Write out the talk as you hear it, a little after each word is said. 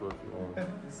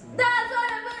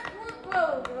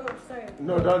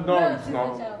No, it's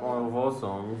not one of our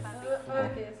songs.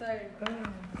 Okay, sorry,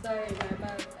 my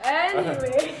bad.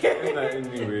 Anyway.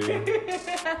 Anyway.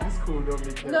 It's cool, don't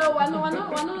make it. No, we're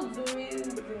not doing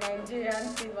the Nigerian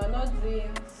thing. We're not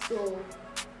doing so.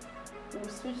 We'll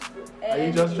switch to. Are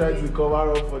you just trying to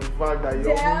cover up for the fact that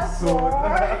you're almost sold?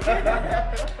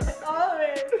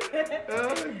 Always.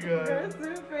 Oh You're god.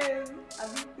 stupid.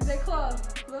 It's a club.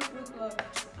 Close to the club.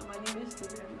 I'm an English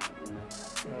student.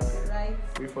 Right?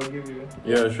 We forgive you.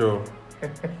 Yeah, sure.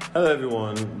 Hello,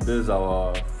 everyone. This is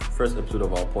our first episode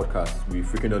of our podcast. We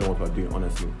freaking don't know what we're doing,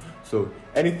 honestly. So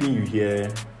anything you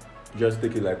hear, just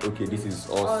take it like, okay, this is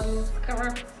us.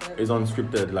 It's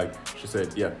unscripted, like she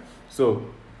said. Yeah. So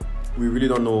we really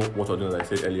don't know what we're doing, like I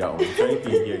said earlier on. So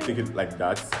anything you hear, take it like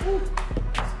that.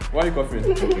 Why are you coughing? I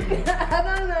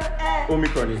don't know.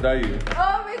 Omicron, is that you?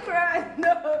 Omicron.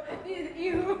 No, it's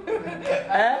you.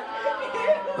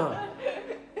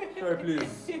 Sorry,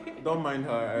 please. Don't mind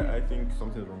her. I think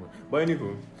something's wrong with her. But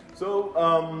anywho, so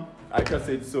I just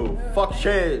said so. Fuck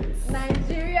shit.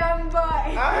 Nigerian boy.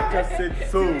 I just said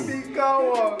so.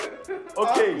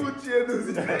 Okay.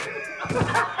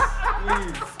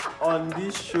 Please, on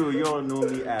this show, you all know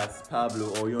me as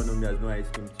Pablo, or you all know me as No Ice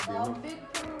Cream today. Oh, No? big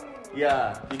pro.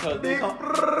 Yeah, because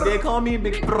they call me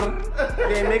Big Pro.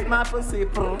 They make my pussy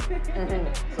pro.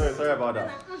 Sorry about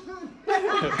that.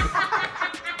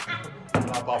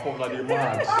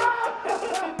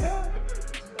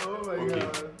 Oh my Okay.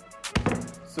 god.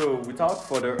 So without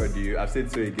further ado, I've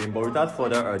said so again, but without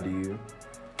further ado,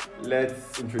 let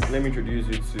me introduce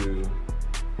you to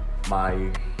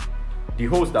the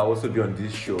host that will also be on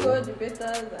this show. Co-debaters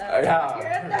and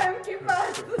Yeah.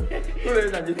 timekeepers.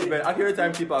 Accurate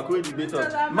timekeeper,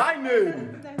 co-debaters. My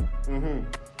name.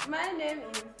 My name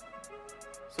is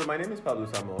So my name is Pablo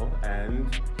Samuel,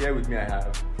 and here with me I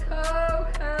have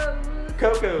Coco.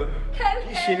 Coco,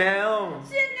 Chanel.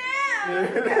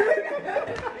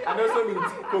 And also with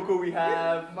Coco we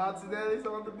have Martinelli's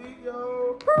on the beat,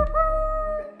 yo.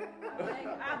 I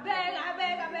beg.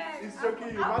 It's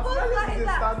joking you. Apple Martinelli's is a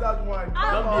cider. standard one. Come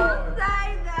Apple on.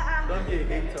 cider. Don't be a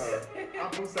hater.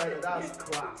 Apple cider, that's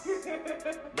class.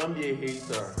 Don't be a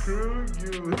hater. Screw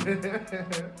you.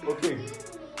 Okay.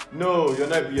 No, you're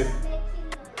not being.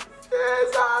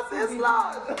 Jesus is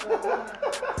Lord.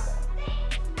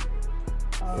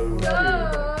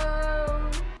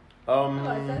 Oh, I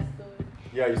said so.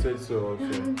 Yeah, you said so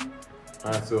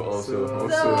also.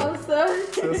 So also.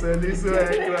 So listen,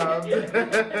 aircraft.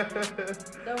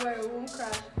 Don't worry, we won't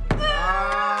crash.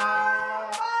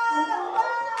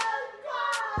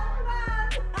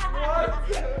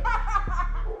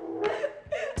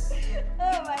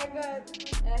 Oh my god.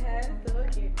 So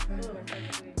okay.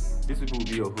 These people will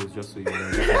be your host, just so you know.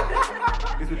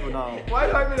 These people now. Why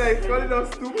do I mean like calling us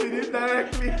stupid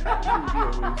indirectly? These people will be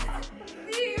your host.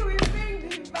 See, we bring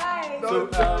the vibe. So,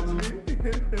 Don't judge me.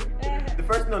 The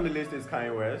first thing on the list is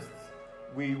Kanye West.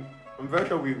 I'm very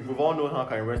sure we've all known how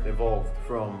Kanye West evolved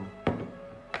from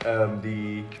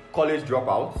the college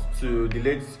dropout to the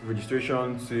late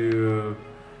registration to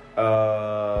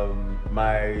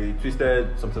my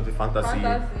twisted something fantasy.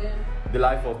 The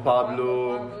Life of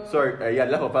Pablo. The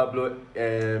Life of Pablo.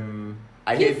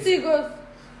 I hate. Kitsy Ghost.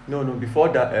 No. Before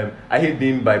that, I hate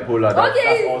being bipolar. That's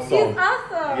awesome. He's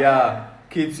awesome. Yeah,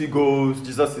 Kitsy Goes,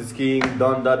 Jesus is King,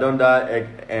 Donda,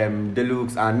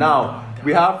 Deluxe, and now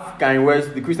we have Kanye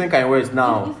West, the Christian Kanye West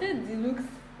now. You said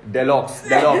deluxe.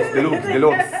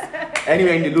 Deluxe.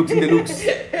 Anyway, in the looks.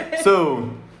 So,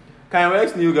 Kanye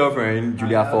West's new girlfriend,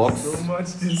 Julia Fox, So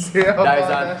much to say about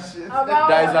that shit.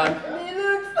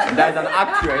 that is an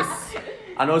actress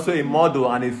and also a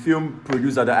model and a film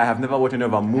producer that I have never watched any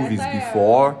of her movies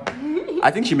before.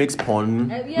 I think she makes porn.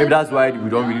 Maybe that's why we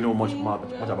don't really know much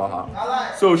about her.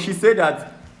 So she said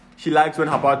that she likes when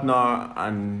her partner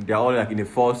and they're all like in a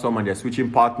foursome and they're switching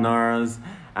partners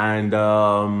and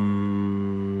her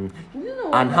and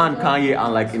Kanye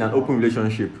are like in an open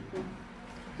relationship.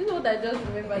 Do you know what I just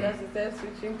remembered that she said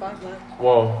switching partners?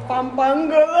 Wow.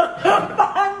 Pampangolo.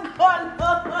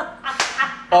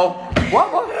 Oh, what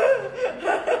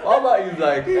about if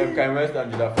like Kanye West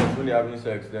and Julia Fox when they're having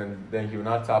sex, then he will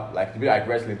not tap like to be like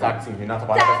wrestling tag team, he will not tap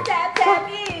another person.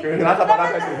 He will not tap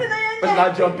another person. Person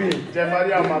not jump in.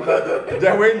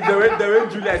 Then when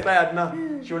Julia is tired now,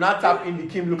 she will not tap in the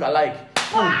Kim look alike.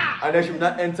 And then she will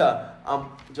not enter.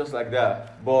 Just like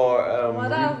that. But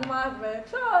That's Marvel.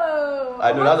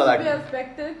 I know, that's like be a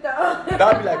spectator.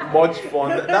 that'd be like much fun.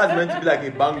 That's meant to be like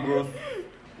a bang growth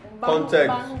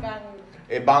context.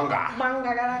 A banger.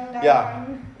 Yeah.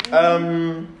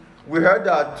 We heard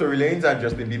that Tory Lanez and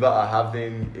Justin Bieber are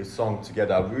having a song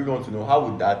together. We want to know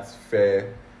how that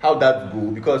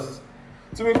go, because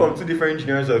to me from two different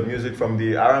genres of music, from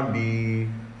the R&B,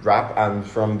 rap, and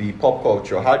from the pop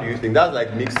culture. How do you think that's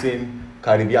like mixing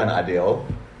Cardi B and Adele?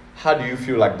 How do you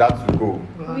feel like that would go?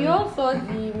 We all saw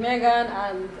the Megan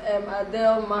and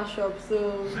Adele mashup,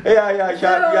 so Yeah, we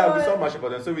saw mashup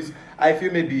of them. So I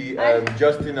feel maybe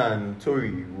Justin and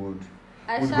Tori would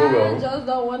go well. I just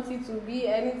don't want it to be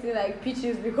anything like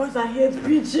Peaches because I hate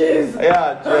Peaches.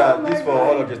 Yeah, Oh this my for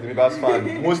God. all of Justin Bieber's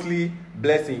fans. Mostly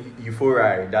Blessing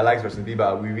Euphoria that likes Justin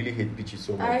Bieber. We really hate Peaches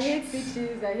so much. I hate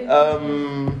Peaches.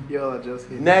 Y'all are just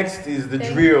hate. Next is the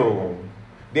Thank drill.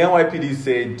 The NYPD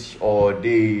said, or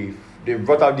they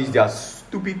brought out their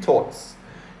stupid thoughts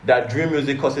that drill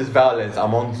music causes violence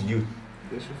amongst youth.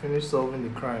 They should finish solving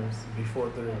the crimes before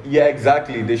 3. Yeah,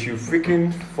 exactly. They should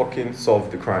fucking solve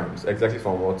the crimes. Exactly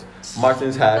from what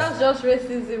Martins has. That's just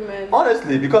racism, man.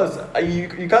 Honestly, because you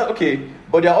can't, okay,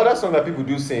 but there are other songs that people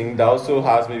do sing that also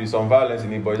has maybe some violence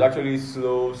in it, but it's actually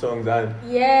slow songs and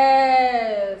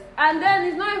Yes, and then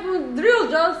it's not even drill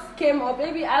just came up.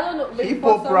 Maybe I don't know. maybe Hip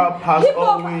for hop some- rap has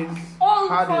hip-hop always all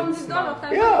had from its the dawn of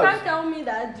time. Yeah. You can't tell me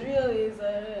that drill is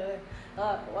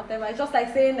whatever. It's just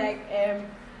like saying like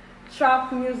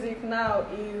trap music now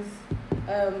is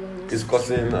it's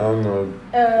causing, I don't know,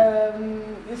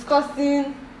 it's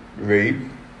causing rape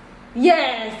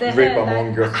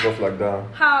among girls, stuff like that.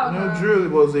 How? Drill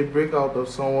was a breakout of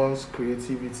someone's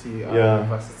creativity and Yeah.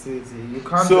 versatility. You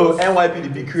can't So just...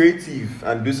 NYPD, be creative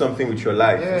and do something with your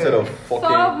life Yeah. instead of Solve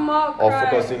fucking more or crime.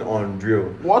 focusing on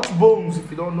drill. Watch Bones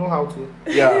if you don't know how to.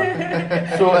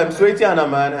 Yeah. So Sweetie and her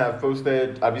man have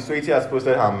posted. Sweetie has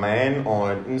posted her man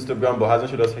on Instagram, but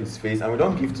hasn't showed us his face, and we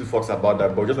don't give two fucks about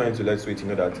that. But just wanted to let Sweetie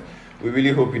know that we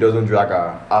really hope he doesn't drag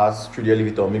her ass through the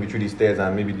elevator, or maybe through the stairs,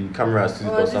 and maybe the camera sees it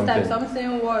Or or this time something.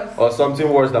 something worse. Or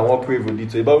something worse than what Crave would do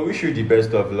to you. But we wish you the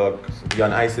best of luck. You're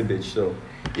an icy bitch, so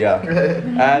yeah.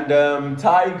 And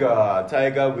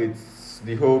Tiger with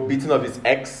the whole beating of his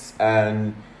ex,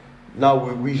 and now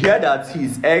we hear that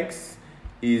his ex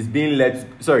is being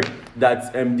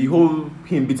that the whole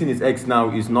him beating his ex now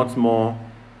is not more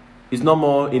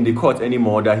in the court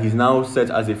anymore, that he's now set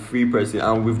as a free person.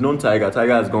 And we've known Tiger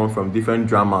has gone from different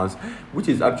dramas, which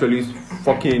is actually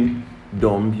fucking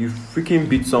dumb. You freaking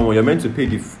beat someone, you're meant to pay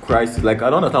the crisis. Like, I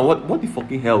don't understand what the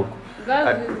fucking hell.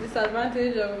 That's the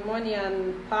disadvantage of money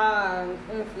and power and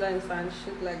influence and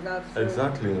shit like that. So.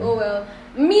 Exactly. Oh well.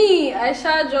 Me, I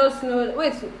shall just know.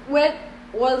 Wait,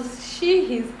 was she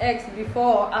his ex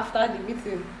before or after the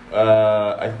beating?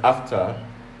 After.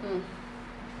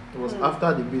 It was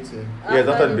after the beating. Yes,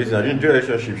 after the business. I didn't do a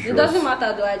relationship. It doesn't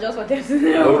matter though, I just wanted to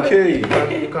know. Okay.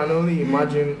 You can only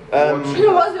imagine Um, what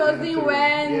What was your thing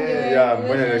when you were Yeah, in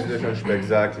when in a relationship? relationship,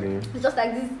 exactly. It's just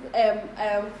like this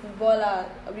footballer,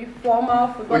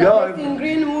 former footballer Yeah. based in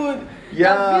Greenwood.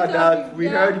 Yeah, beat up that his we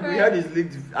heard girlfriend. his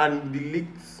leaked and the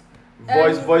leaked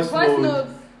voice voice notes.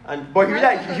 notes. And but he really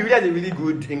has a really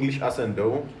good English accent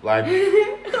though. Like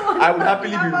I would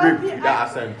happily be raped with that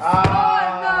accent.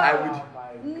 I would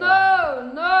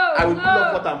I would pull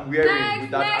up what I'm wearing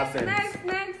with that accent. Next.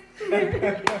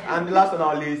 And the last on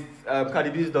our list, Cardi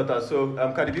B's daughter. So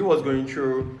Cardi B was going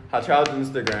through her child's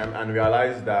Instagram and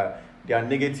realized that there are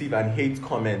negative and hate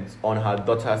comments on her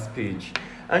daughter's page.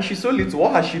 And she's so little.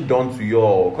 What has she done to you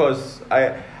all? Because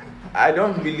I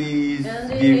don't really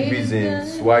give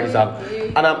reasons why this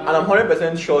happened. And I'm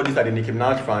 100% sure these are the Nicki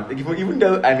Minaj fan. Like, even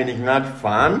though I'm a Nicki Minaj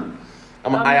fan,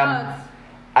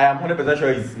 I am 100% sure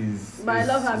it's But I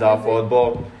love her our music. fault.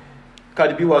 But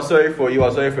Cardi B was sorry for you,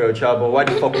 was sorry for your child, but why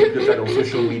the fuck would you do that on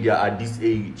social media at this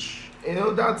age? You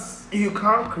know, you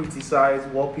can't criticize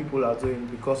what people are doing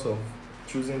because of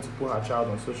choosing to put her child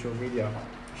on social media.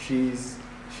 She's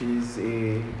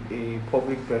a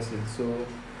public person, so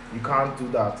you can't do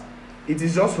that. It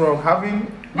is just wrong Why are being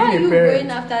you a parent.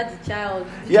 going after the child?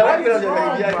 Yeah, why It's you gonna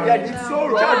wrong, yeah, man. it's It's so so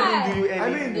wrong. wrong. Child didn't do you I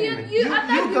mean, anything. You you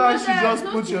attack guys should people just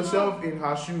that put not yourself in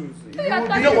her shoes. You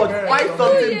attack You know what? parent, Find don't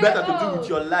something years better to do old. with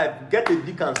your life. Get a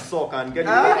dick and suck and get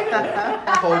a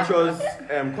culture's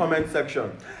comment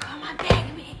section. Come and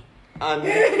beg me. And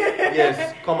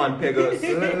yes, come and peg us.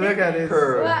 Look at this.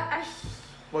 Her.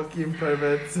 Fucking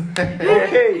perverts.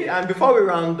 Okay, and before we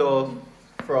round off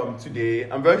from today,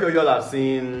 I'm very sure y'all have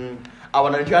seen our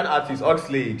Nigerian artist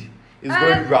Oxlade is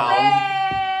going round.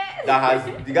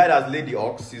 The guy that has laid the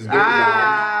ox is going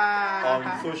round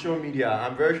on social media.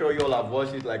 I'm very sure y'all have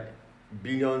watched it like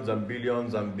billions and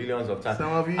billions and billions of times.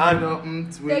 Some of you And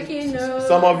don't Taking notes.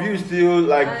 some of you still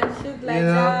like And shit like you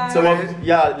know, that. some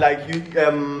of like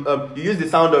you use the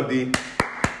sound of the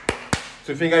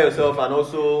to finger yourself and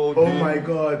also Oh my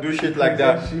God! do shit like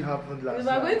that. She happened last We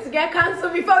night. are going to get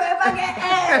cancelled before we ever get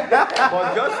aired.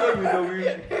 But just so you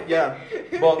know, yeah.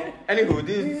 But anywho,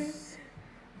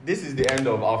 this is the end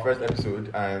of our first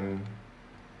episode, and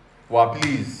we're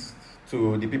pleased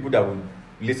to the people that will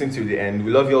listen to the end.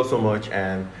 We love you all so much,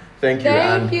 and thank you.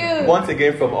 Thank and you. once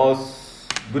again from us,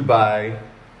 goodbye.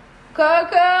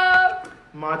 Coco.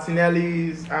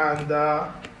 Martinelli's and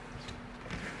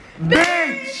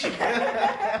bitch.